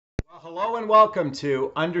Hello and welcome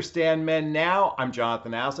to Understand Men Now. I'm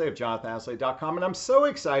Jonathon Aslay of jonathonaslay.com, and I'm so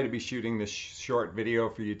excited to be shooting this short video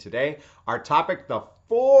for you today. Our topic, the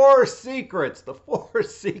four secrets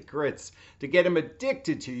to get him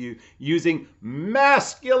addicted to you using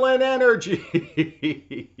masculine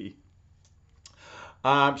energy.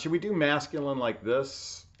 Should we do masculine like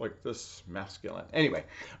this? Like this, masculine. Anyway,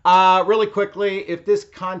 really quickly, if this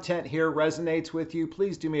content here resonates with you,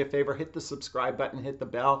 please do me a favor, hit the subscribe button, hit the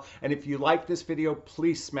bell, and if you like this video,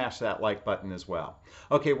 please smash that like button as well.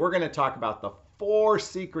 Okay, we're going to talk about the 4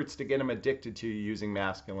 secrets to get them addicted to you using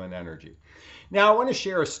masculine energy. Now, I want to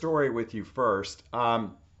share a story with you first.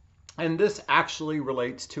 And this actually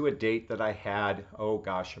relates to a date that I had, oh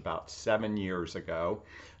gosh, about 7 years ago.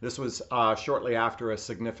 This was shortly after a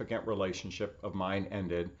significant relationship of mine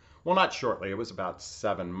ended. Well, not shortly, it was about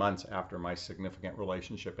 7 months after my significant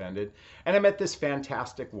relationship ended. And I met this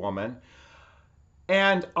fantastic woman.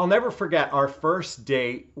 And I'll never forget our first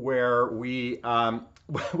date where we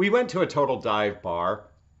went to a total dive bar.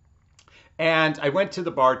 And I went to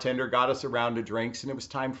the bartender, got us a round of drinks, and it was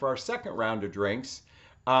time for our second round of drinks.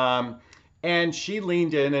 And she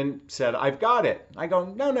leaned in and said, "I've got it." I go,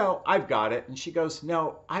 no, I've got it. And she goes,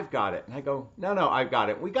 "No, I've got it." And I go, no, I've got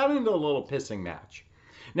it. We got into a little pissing match.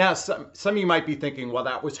 Now, some of you might be thinking, well,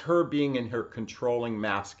 that was her being in her controlling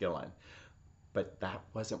masculine. But that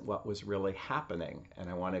wasn't what was really happening. And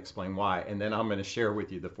I want to explain why. And then I'm going to share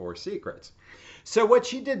with you the 4 secrets. So what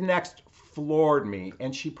she did next floored me.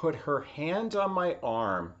 And she put her hand on my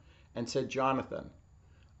arm and said, "Jonathon,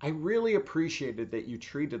 I really appreciated that you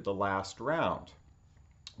treated the last round.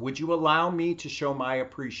 Would you allow me to show my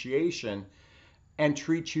appreciation and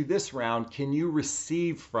treat you this round? Can you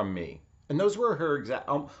receive from me?" And those were her exact,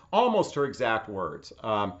 almost her exact words.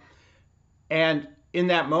 And in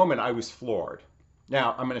that moment, I was floored.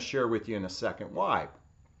 Now, I'm going to share with you in a second why.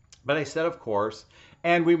 But I said, of course,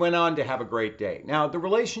 and we went on to have a great day. Now, the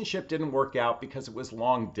relationship didn't work out because it was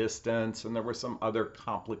long distance and there were some other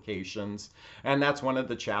complications. And that's one of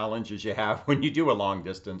the challenges you have when you do a long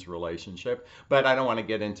distance relationship. But I don't want to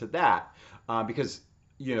get into that because,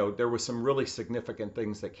 you know, there were some really significant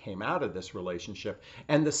things that came out of this relationship.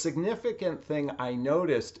 And the significant thing I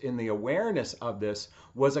noticed in the awareness of this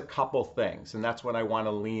was a couple things. And that's what I want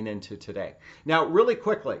to lean into today. Now, really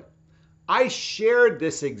quickly, I shared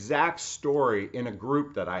this exact story in a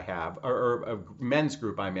group that I have, or a men's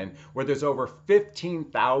group I'm in, where there's over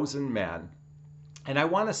 15,000 men. And I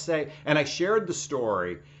want to say, and I shared the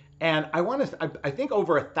story, and I think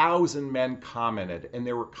over 1,000 men commented, and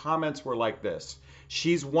their comments were like this: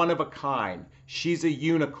 "She's one of a kind. She's a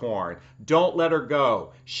unicorn. Don't let her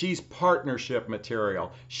go. She's partnership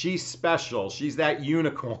material. She's special. She's that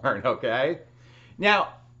unicorn," okay?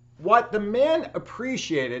 Now, what the men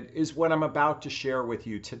appreciated is what I'm about to share with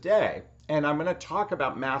you today. And I'm going to talk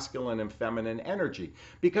about masculine and feminine energy.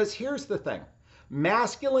 Because here's the thing.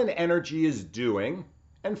 Masculine energy is doing,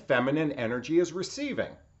 and feminine energy is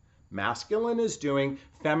receiving. Masculine is doing,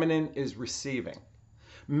 feminine is receiving.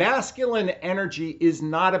 Masculine energy is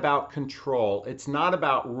not about control. It's not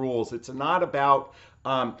about rules. It's not about,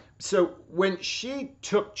 so when she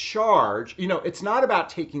took charge, you know, it's not about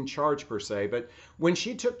taking charge per se, but when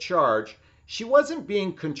she took charge, she wasn't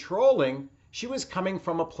being controlling. She was coming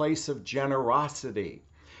from a place of generosity.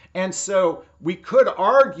 And so we could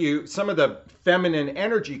argue, some of the feminine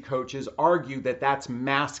energy coaches argue that that's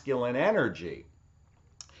masculine energy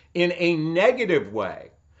in a negative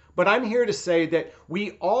way. But I'm here to say that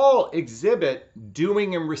we all exhibit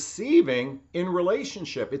doing and receiving in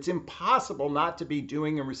relationship. It's impossible not to be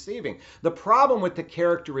doing and receiving. The problem with the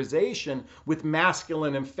characterization with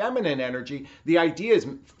masculine and feminine energy, the idea is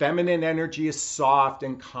feminine energy is soft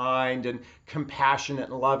and kind and compassionate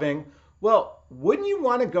and loving. Well, wouldn't you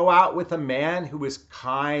want to go out with a man who is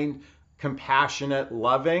kind, compassionate,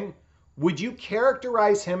 loving? Would you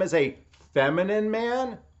characterize him as a feminine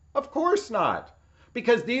man? Of course not.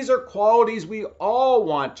 Because these are qualities we all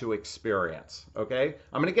want to experience, okay?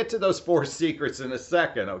 I'm going to get to those 4 secrets in a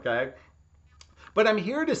second, okay? But I'm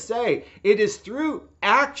here to say it is through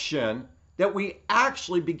action that we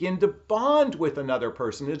actually begin to bond with another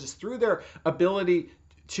person. It is through their ability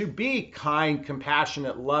to be kind,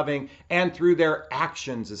 compassionate, loving, and through their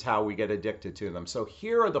actions is how we get addicted to them. So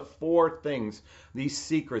here are the 4 things, these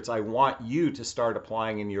secrets I want you to start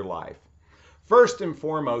applying in your life. First and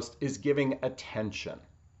foremost is giving attention.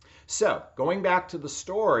 So going back to the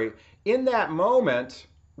story, in that moment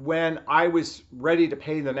when I was ready to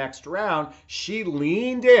pay the next round, she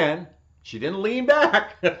leaned in. She didn't lean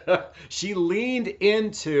back. She leaned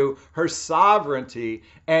into her sovereignty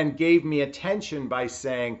and gave me attention by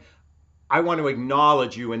saying, I want to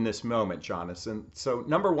acknowledge you in this moment, Jonathan. So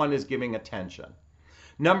number one is giving attention.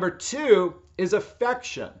 Number two is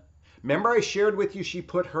affection. Remember I shared with you she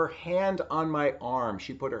put her hand on my arm.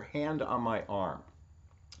 She put her hand on my arm.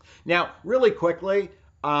 Now, really quickly,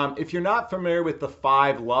 if you're not familiar with the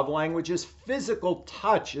 5 love languages, physical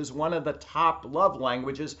touch is one of the top love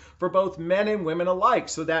languages for both men and women alike.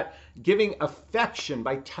 So that giving affection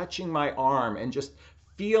by touching my arm and just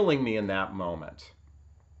feeling me in that moment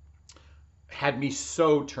had me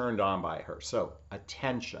so turned on by her. So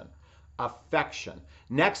attention, affection.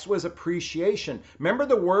 Next was appreciation. Remember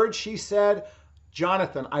the word she said?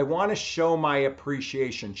 Jonathan, I want to show my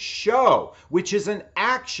appreciation. Show, which is an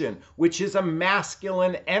action, which is a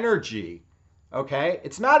masculine energy. Okay?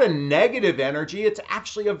 It's not a negative energy. It's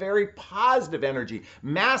actually a very positive energy.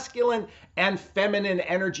 Masculine and feminine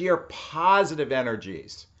energy are positive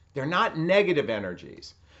energies. They're not negative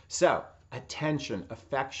energies. So, attention,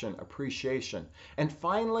 affection, appreciation. And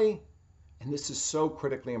finally, and this is so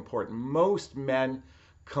critically important, most men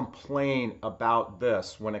complain about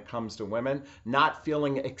this when it comes to women, not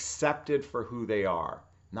feeling accepted for who they are.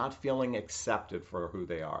 Not feeling accepted for who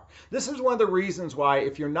they are. This is one of the reasons why,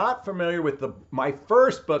 if you're not familiar with my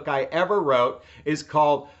first book I ever wrote is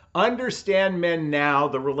called Understand Men Now,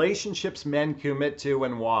 the Relationships Men Commit to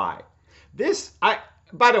and Why.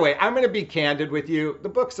 By the way, I'm going to be candid with you. The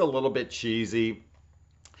book's a little bit cheesy.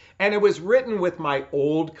 And it was written with my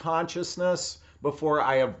old consciousness before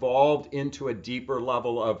I evolved into a deeper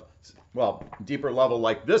level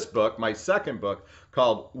like this book, my second book,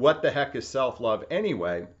 called What the Heck is Self-Love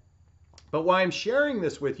Anyway? But why I'm sharing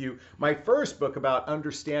this with you, my first book about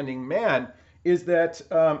understanding men, is that,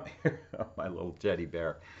 my little teddy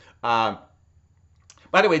bear.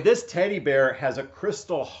 By the way, this teddy bear has a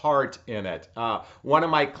crystal heart in it. One of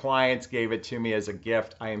my clients gave it to me as a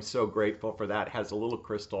gift. I am so grateful for that. It has a little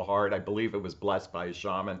crystal heart. I believe it was blessed by a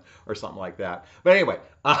shaman or something like that. But anyway,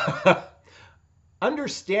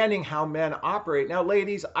 understanding how men operate. Now,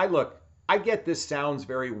 ladies, I get this sounds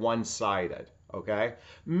very one-sided, okay?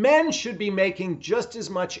 Men should be making just as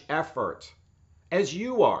much effort as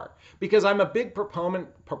you are, because I'm a big proponent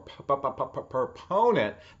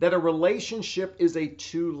that a relationship is a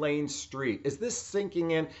 2-lane street. Is this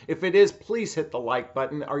sinking in? If it is, please hit the like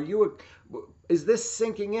button. Is this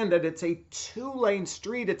sinking in that it's a 2-lane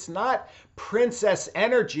street? It's not princess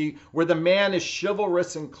energy where the man is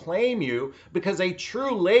chivalrous and claim you, because a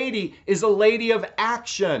true lady is a lady of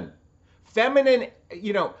action. Feminine,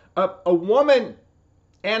 a woman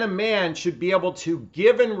and a man should be able to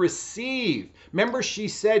give and receive. Remember, she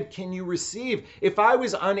said, can you receive? If I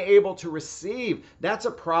was unable to receive, that's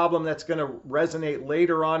a problem that's going to resonate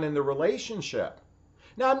later on in the relationship.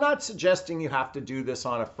 Now, I'm not suggesting you have to do this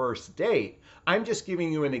on a first date. I'm just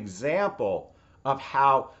giving you an example of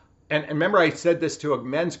how, and remember I said this to a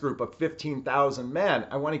men's group of 15,000 men.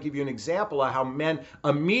 I want to give you an example of how men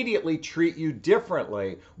immediately treat you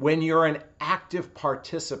differently when you're an active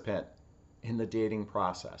participant in the dating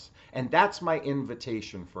process. And that's my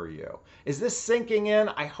invitation for you. Is this sinking in?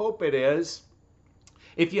 I hope it is.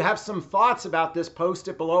 If you have some thoughts about this, post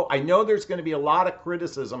it below. I know there's going to be a lot of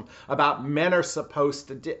criticism about men are supposed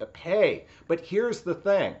to pay. But here's the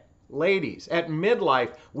thing. Ladies, at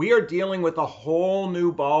midlife, we are dealing with a whole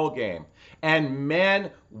new ball game. And men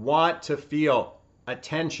want to feel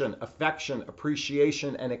attention, affection,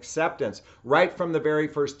 appreciation, and acceptance right from the very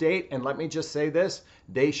first date. And let me just say this,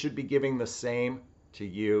 they should be giving the same to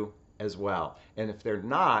you as well. And if they're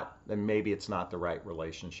not, then maybe it's not the right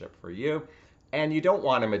relationship for you. And you don't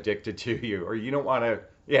want them addicted to you, or you don't want to,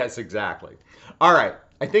 yes, exactly. All right,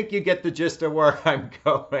 I think you get the gist of where I'm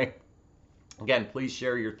going. Again, please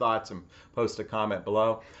share your thoughts and post a comment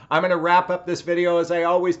below. I'm going to wrap up this video as I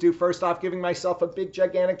always do. First off, giving myself a big,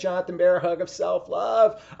 gigantic Jonathan Bear hug of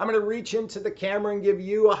self-love. I'm going to reach into the camera and give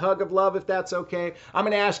you a hug of love if that's okay. I'm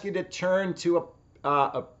going to ask you to turn to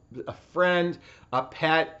a friend, a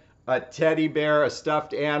pet, a teddy bear, a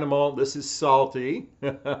stuffed animal. This is Salty.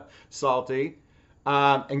 Salty.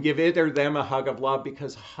 And give it or them a hug of love,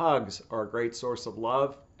 because hugs are a great source of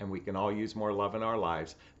love, and we can all use more love in our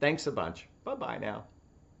lives. Thanks a bunch. Bye-bye now.